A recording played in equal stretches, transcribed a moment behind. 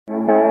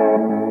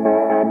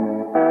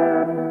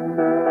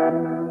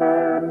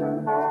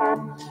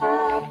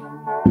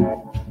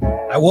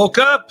woke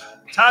up.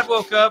 Todd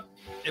woke up.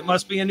 It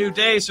must be a new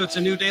day, so it's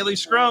a new daily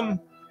scrum.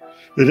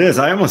 It is.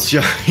 I almost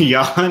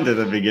yawned at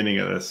the beginning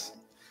of this.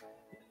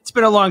 It's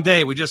been a long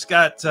day. We just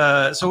got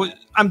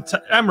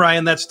I'm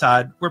Ryan. That's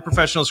Todd. We're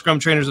professional Scrum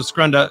trainers with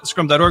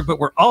Scrum.org, but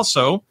we're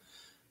also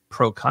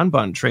Pro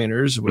Kanban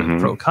trainers with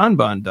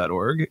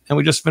ProKanban.org, and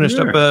we just finished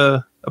up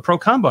a Pro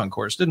Kanban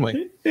course, didn't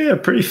we? Yeah,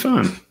 pretty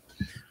fun.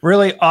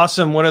 Really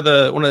awesome. One of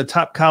the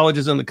top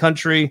colleges in the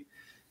country.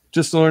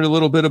 Just learned a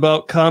little bit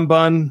about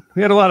Kanban.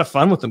 We had a lot of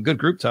fun with them. Good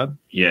group, Todd.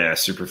 Yeah,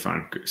 super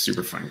fun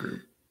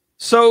group.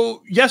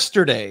 So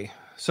yesterday,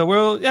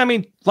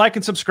 like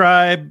and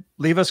subscribe,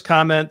 leave us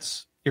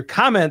comments. Your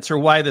comments are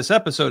why this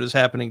episode is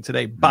happening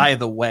today, by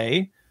the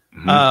way.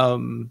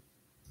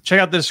 Check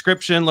out the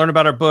description, learn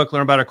about our book,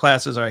 learn about our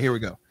classes. All right, here we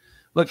go.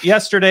 Look,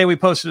 yesterday we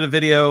posted a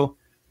video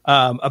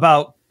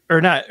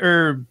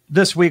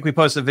this week we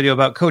posted a video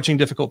about coaching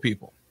difficult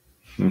people.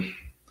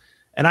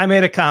 And I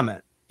made a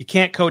comment. You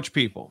can't coach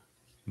people.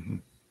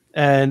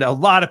 And a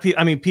lot of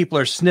people, people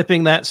are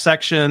snipping that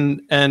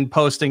section and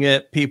posting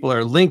it. People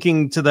are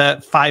linking to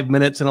that 5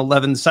 minutes and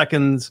 11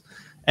 seconds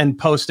and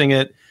posting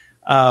it.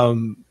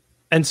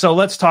 And so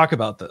let's talk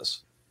about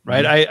this,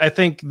 right? I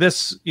think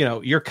this,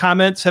 your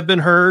comments have been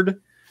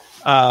heard.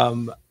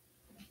 I'm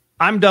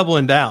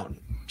doubling down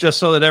just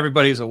so that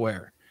everybody's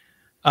aware.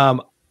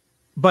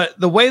 But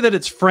the way that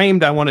it's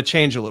framed, I want to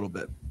change a little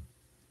bit.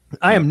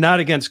 I am not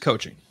against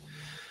coaching.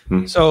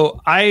 So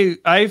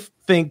I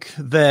think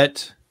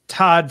that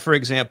Todd, for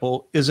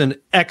example, is an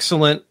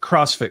excellent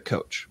CrossFit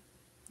coach.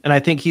 And I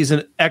think he's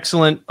an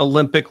excellent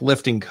Olympic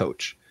lifting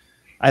coach.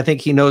 I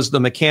think he knows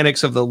the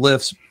mechanics of the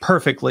lifts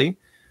perfectly.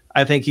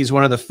 I think he's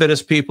one of the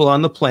fittest people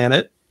on the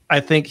planet. I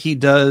think he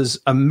does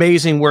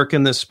amazing work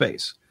in this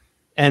space.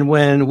 And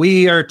when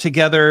we are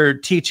together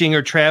teaching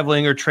or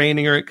traveling or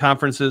training or at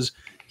conferences,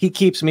 he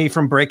keeps me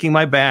from breaking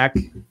my back.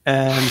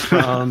 And,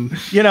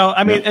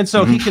 and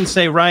so he can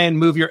say, Ryan,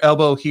 move your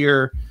elbow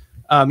here.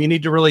 You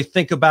need to really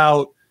think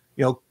about,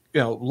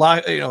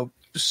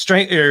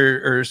 strength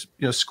or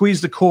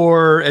squeeze the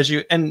core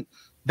and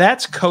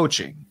that's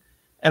coaching.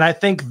 And I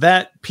think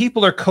that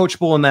people are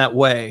coachable in that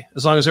way,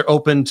 as long as they're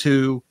open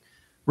to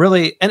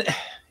really, and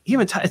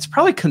even it's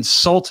probably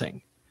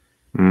consulting,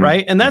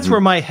 right? And that's where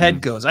my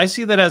head goes. I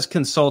see that as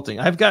consulting.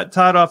 I've got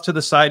Todd off to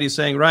the side. He's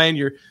saying, Ryan,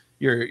 you're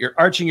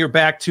arching your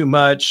back too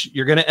much.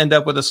 You're going to end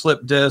up with a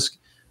slip disc,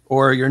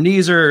 or your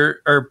knees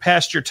are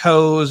past your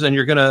toes and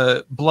you're going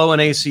to blow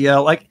an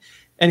ACL.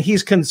 And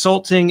he's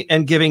consulting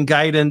and giving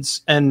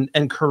guidance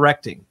and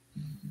correcting.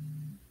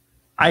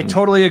 I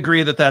totally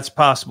agree that that's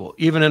possible,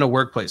 even in a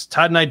workplace.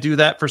 Todd and I do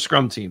that for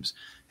Scrum teams.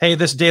 Hey,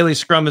 this daily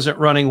Scrum isn't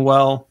running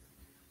well.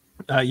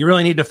 You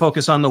really need to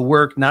focus on the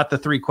work, not the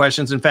 3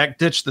 questions. In fact,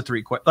 ditch the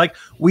 3 questions.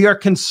 We are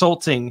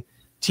consulting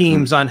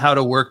teams on how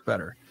to work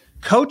better.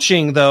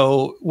 Coaching,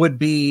 though, would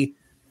be,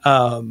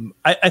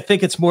 I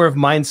think it's more of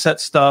mindset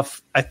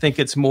stuff. I think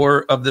it's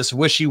more of this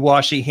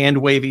wishy-washy,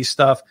 hand-wavy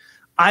stuff.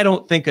 I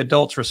don't think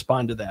adults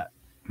respond to that,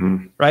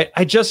 right?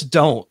 I just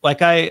don't.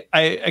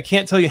 I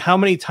can't tell you how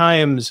many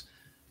times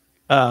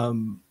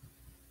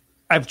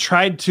I've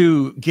tried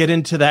to get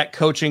into that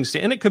coaching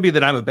stance, and it could be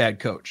that I'm a bad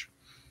coach.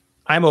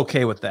 I'm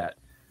okay with that.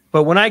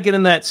 But when I get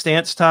in that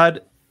stance,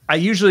 Todd, I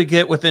usually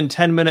get within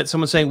 10 minutes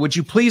someone saying, would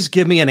you please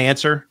give me an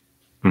answer?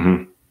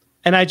 And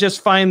I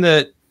just find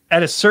that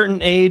at a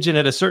certain age and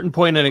at a certain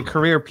point in a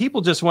career,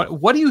 people just want,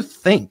 what do you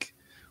think?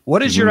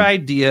 What is your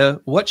idea?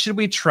 What should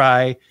we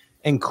try?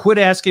 And quit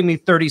asking me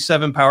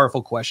 37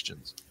 powerful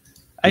questions.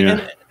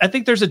 I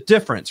think there's a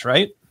difference,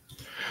 right?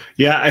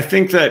 Yeah, I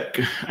think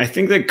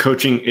that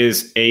coaching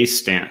is a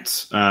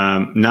stance,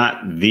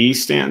 not the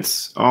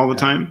stance all the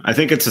time. I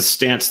think it's a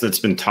stance that's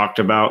been talked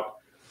about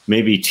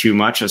maybe too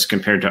much as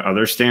compared to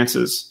other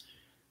stances.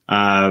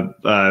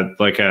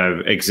 Like a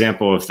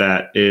example of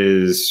that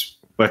is,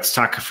 let's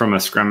talk from a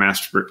Scrum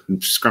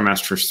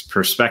Master's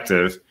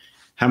perspective.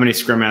 How many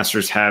Scrum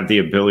Masters have the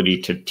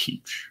ability to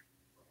teach?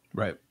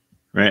 Right.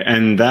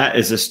 And that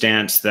is a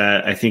stance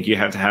that I think you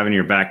have to have in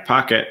your back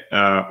pocket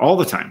all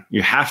the time.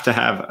 You have to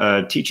have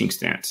a teaching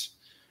stance.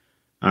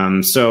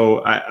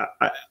 So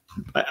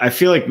I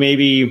feel like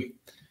maybe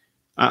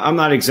I'm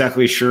not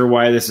exactly sure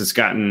why this has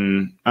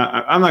gotten,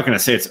 I'm not going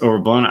to say it's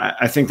overblown.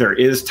 I think there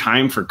is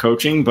time for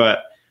coaching,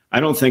 but I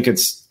don't think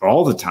it's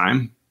all the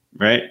time.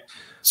 Right.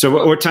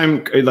 So what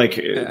time,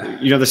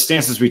 the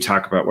stances we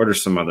talk about, what are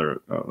some other,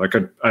 like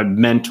a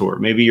mentor?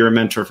 Maybe you're a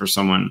mentor for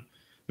someone.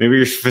 Maybe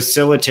you're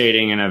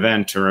facilitating an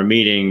event or a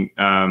meeting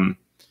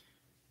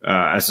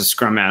as a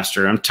Scrum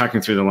Master. I'm talking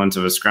through the lens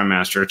of a Scrum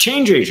Master. A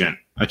change agent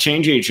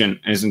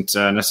isn't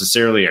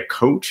necessarily a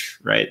coach,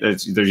 right?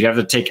 You have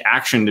to take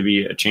action to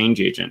be a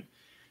change agent.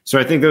 So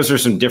I think those are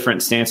some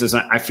different stances.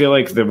 I feel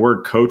like the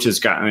word coach has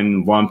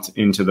gotten lumped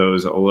into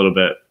those a little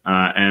bit.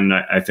 And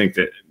I think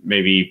that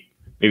maybe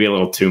a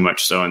little too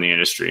much so in the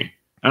industry.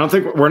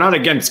 We're not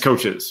against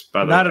coaches,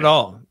 by the way. Not at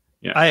all.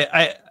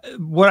 Yeah.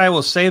 What I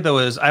will say though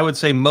is I would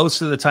say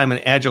most of the time an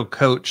agile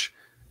coach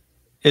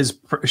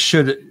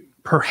should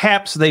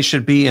perhaps they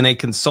should be in a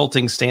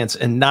consulting stance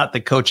and not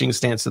the coaching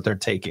stance that they're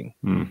taking.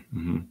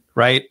 Mm-hmm.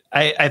 Right?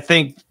 I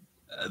think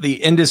the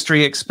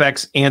industry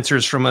expects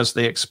answers from us.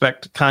 They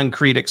expect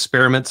concrete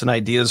experiments and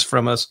ideas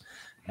from us.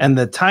 And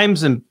the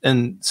times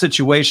and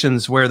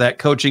situations where that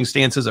coaching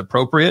stance is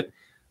appropriate,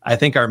 I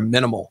think are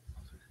minimal.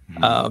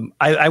 Mm-hmm.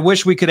 I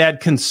wish we could add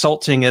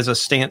consulting as a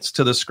stance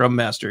to the Scrum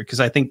Master, because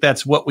I think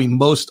that's what we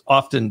most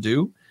often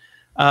do.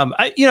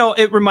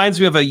 It reminds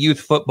me of a youth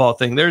football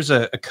thing. There's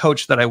a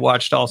coach that I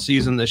watched all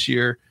season this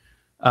year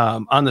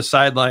on the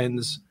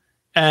sidelines,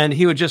 and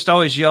he would just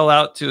always yell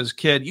out to his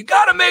kid, "You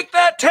got to make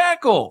that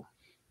tackle."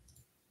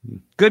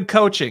 Good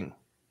coaching,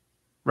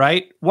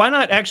 right? Why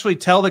not actually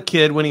tell the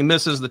kid when he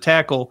misses the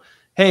tackle,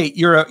 "Hey,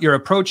 your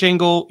approach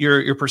angle,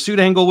 your pursuit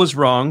angle was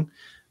wrong.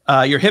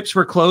 Your hips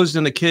were closed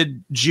and the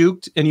kid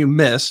juked and you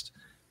missed.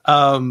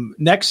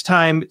 Next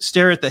time,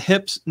 stare at the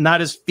hips,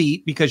 not his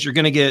feet, because you're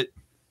going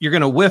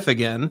to whiff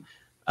again.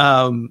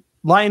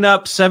 Line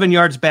up 7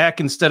 yards back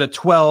instead of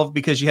 12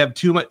 because you have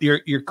too much,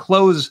 your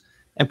close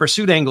and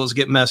pursuit angles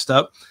get messed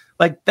up."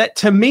 Like that,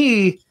 to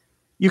me,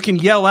 you can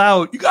yell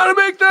out, "You got to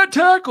make that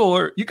tackle,"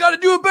 or "You got to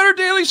do a better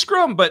daily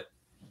scrum." But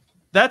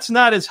that's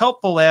not as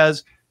helpful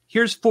as,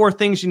 "Here's 4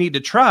 things you need to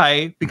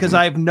try because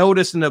I've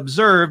noticed and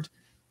observed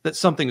that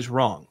something's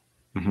wrong."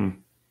 Mm-hmm.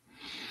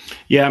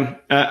 Yeah.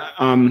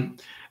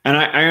 And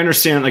I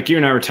understand, like you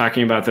and I were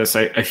talking about this.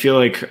 I feel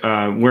like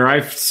where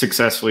I've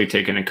successfully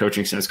taken a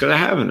coaching stance, because I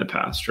have in the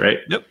past, right?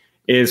 Yep.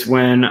 Is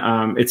when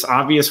it's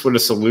obvious what a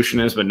solution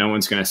is, but no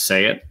one's going to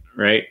say it,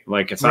 right?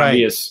 Like it's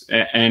obvious.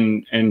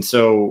 And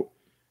so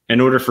in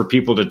order for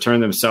people to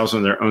turn themselves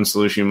on their own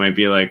solution, you might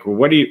be like, "Well,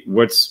 what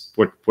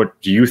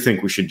do you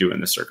think we should do in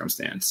this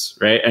circumstance?"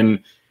 Right. And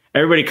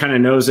everybody kind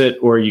of knows it,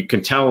 or you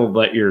can tell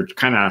that you're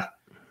kind of,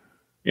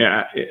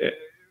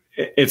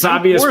 it's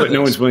obvious, but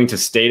no one's willing to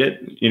state it,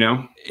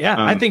 Yeah,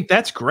 I think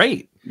that's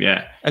great.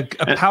 Yeah.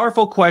 A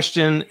powerful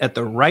question at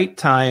the right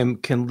time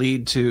can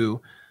lead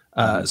to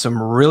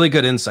some really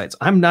good insights.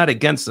 I'm not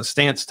against the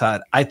stance,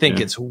 Todd. I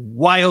think it's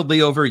wildly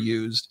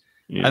overused.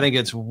 Yeah. I think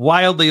it's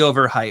wildly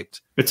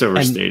overhyped. It's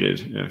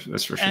overstated.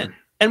 That's for sure.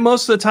 And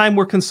most of the time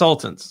we're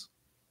consultants.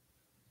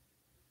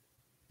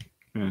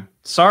 Yeah.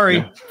 Sorry.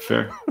 Yeah,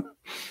 fair.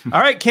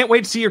 All right. Can't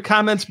wait to see your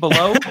comments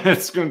below.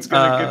 It's going to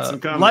get some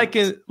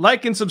comments.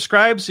 Like and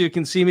subscribe so you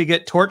can see me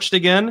get torched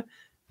again.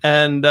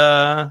 And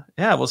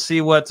we'll see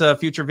what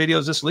future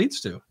videos this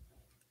leads to.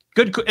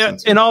 Good.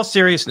 In all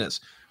seriousness,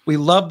 we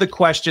love the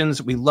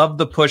questions. We love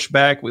the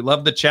pushback. We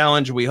love the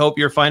challenge. We hope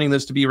you're finding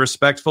this to be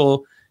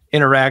respectful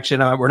interaction.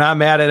 We're not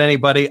mad at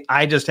anybody.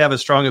 I just have a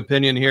strong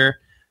opinion here.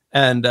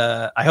 And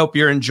I hope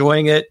you're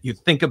enjoying it. You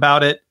think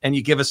about it and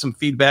you give us some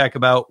feedback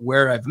about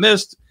where I've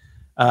missed,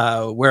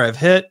 where I've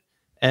hit,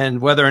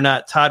 and whether or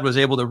not Todd was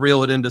able to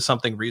reel it into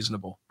something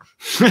reasonable.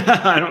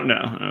 I don't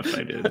know if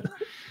I did.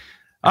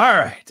 All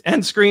right.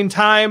 End screen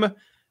time.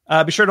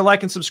 Be sure to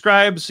like and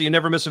subscribe so you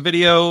never miss a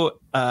video.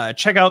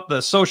 Check out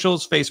the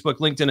socials. Facebook,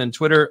 LinkedIn, and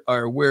Twitter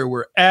are where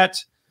we're at.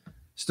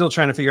 Still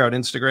trying to figure out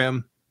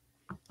Instagram.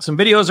 Some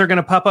videos are going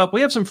to pop up.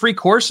 We have some free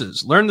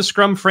courses. Learn the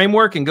Scrum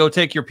framework and go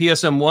take your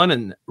PSM1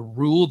 and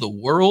rule the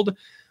world.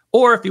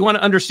 Or if you want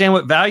to understand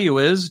what value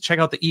is, check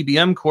out the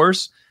EBM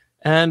course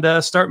and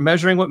start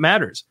measuring what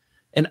matters.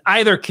 In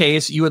either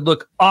case, you would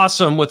look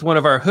awesome with one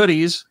of our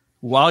hoodies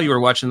while you were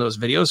watching those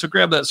videos. So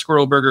grab that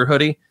Squirrel Burger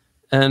hoodie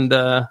and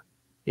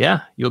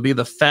you'll be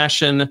the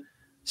fashion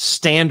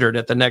standard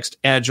at the next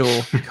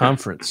Agile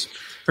conference.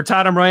 For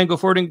Todd, I'm Ryan. Go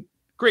forward and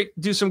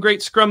do some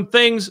great Scrum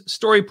things.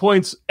 Story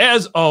points,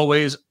 as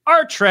always,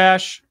 are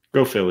trash.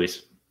 Go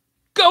Phillies.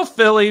 Go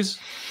Phillies.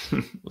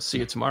 We'll see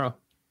you tomorrow.